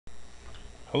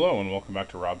Hello and welcome back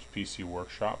to Rob's PC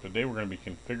Workshop. Today we're going to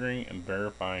be configuring and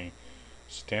verifying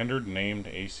standard named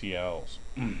ACLs.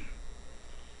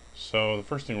 So the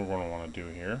first thing we're going to want to do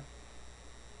here,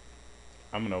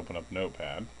 I'm going to open up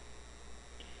Notepad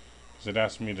because it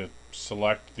asks me to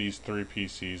select these three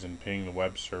PCs and ping the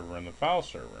web server and the file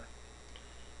server.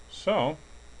 So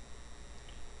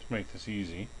to make this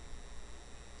easy,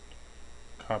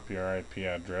 copy our IP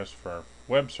address for our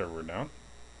web server down.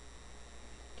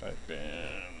 Type in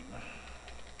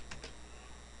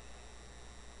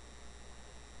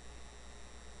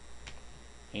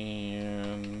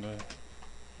and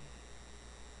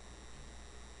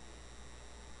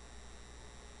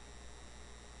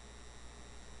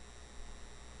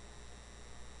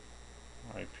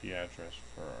IP address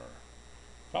for our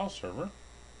file server.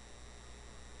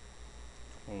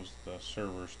 Close the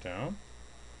servers down,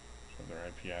 so their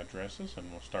IP addresses,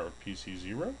 and we'll start with PC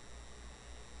 0.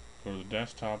 Go to the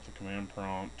desktop, the command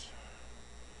prompt,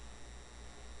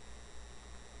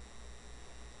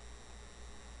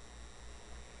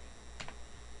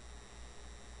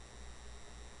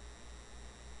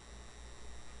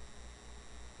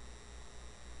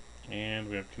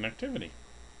 and we have connectivity.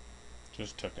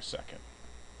 Just took a second.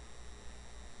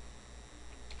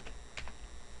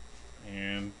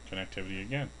 And connectivity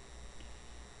again.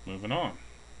 Moving on.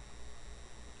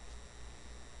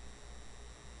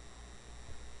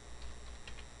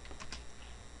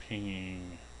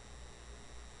 Pinging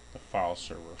the file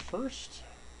server first.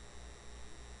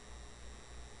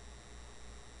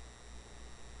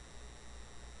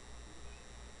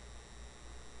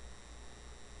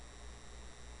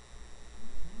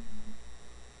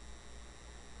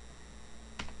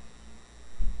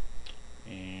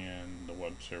 And the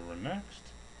web server next.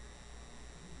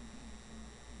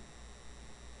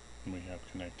 And we have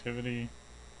connectivity.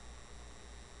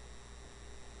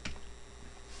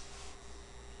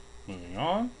 Moving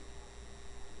on.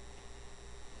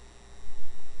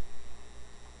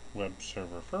 Web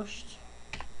server first.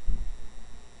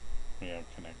 We have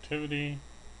connectivity.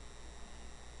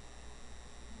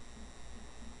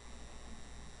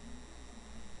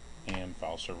 And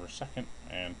file server second,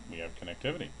 and we have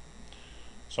connectivity.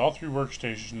 So all three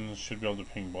workstations should be able to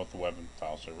ping both the web and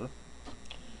file server.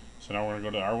 So now we're going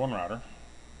to go to our R1 router.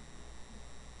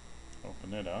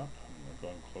 Open it up. I'm going to go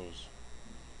and close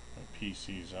my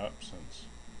PCs up, since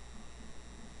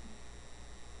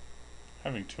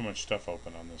having too much stuff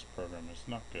open on this program is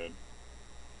not good.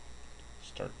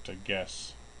 Start to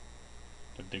guess,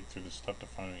 to dig through the stuff to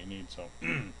find what you need. So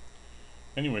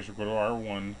anyways, we'll go to our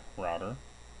R1 router.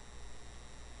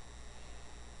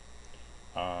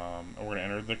 And we're going to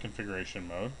enter the configuration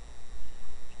mode.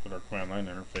 Put our command line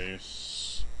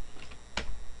interface.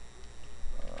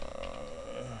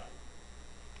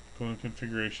 Go into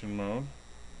configuration mode.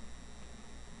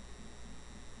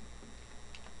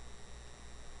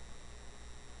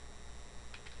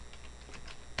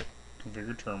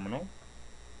 Configure terminal.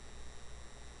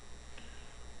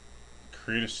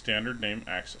 Create a standard name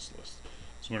access list.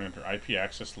 So we're going to enter IP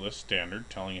access list standard,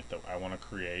 telling it that I want to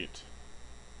create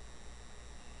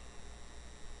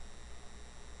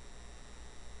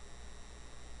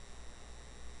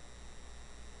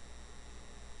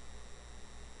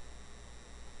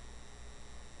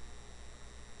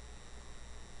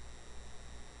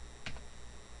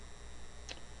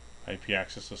IP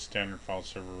access list standard file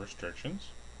server restrictions.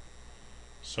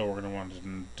 So we're going to want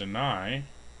to deny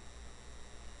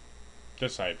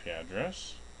this IP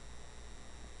address,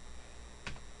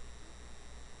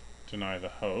 deny the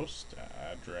host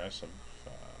address of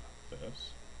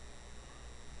this,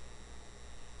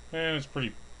 and it's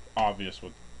pretty obvious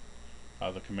what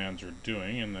the commands are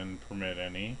doing, and then permit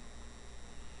any.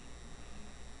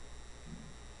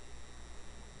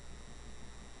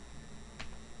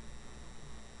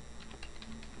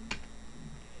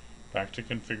 Back to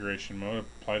configuration mode,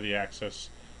 apply the access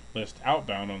list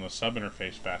outbound on the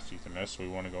sub-interface fast Ethernet, so we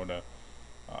want to go to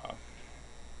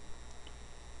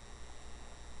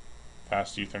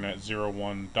fast Ethernet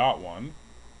 01.1. Going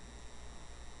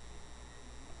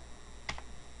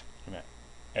to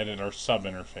edit our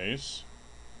sub-interface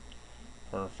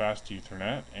for fast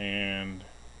Ethernet, and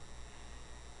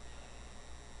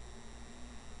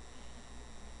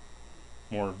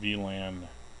more VLAN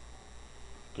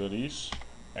goodies.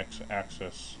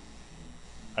 Access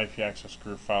IP access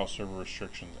group file server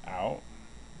restrictions out.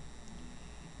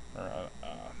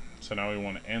 So now we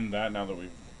want to end that, now that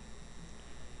we've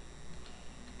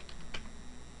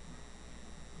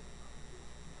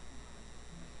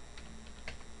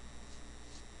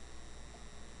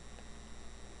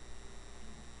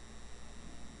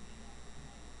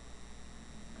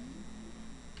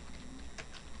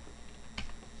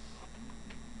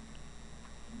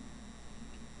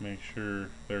Make sure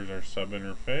there's our sub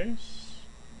interface.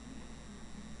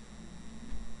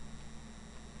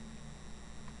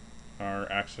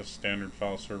 Our access standard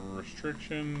file server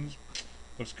restrictions.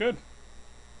 Looks good.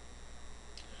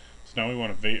 So now we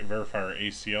want to verify our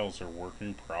ACLs are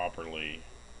working properly.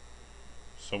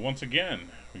 So once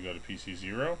again, we go to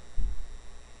PC0.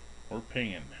 We're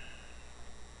pinging.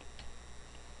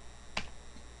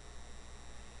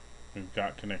 We've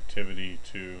got connectivity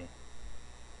to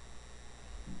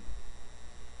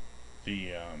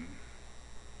the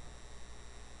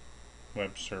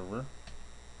web server.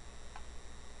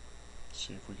 Let's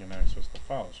see if we can access the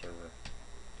file server.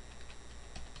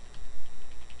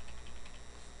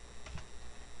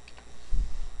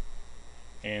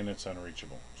 And it's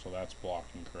unreachable, so that's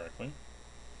blocking correctly.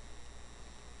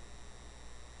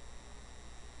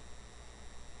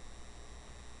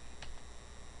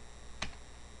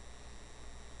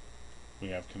 We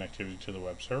have connectivity to the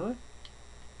web server.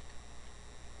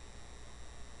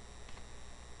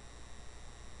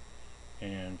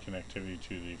 And connectivity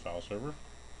to the file server.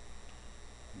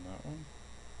 And that one.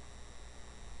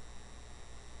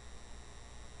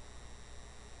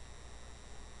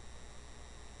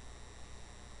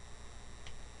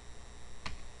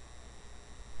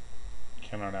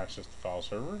 Cannot access the file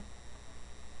server.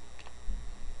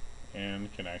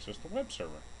 And can access the web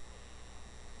server.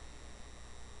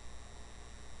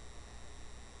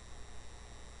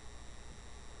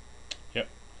 Yep.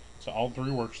 So all three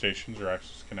workstations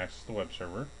can access the web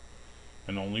server,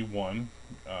 and only one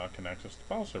can access the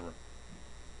file server.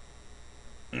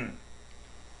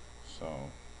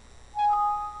 So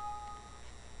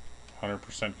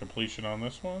 100% completion on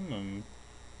this one, and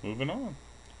moving on.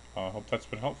 Hope that's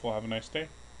been helpful. Have a nice day.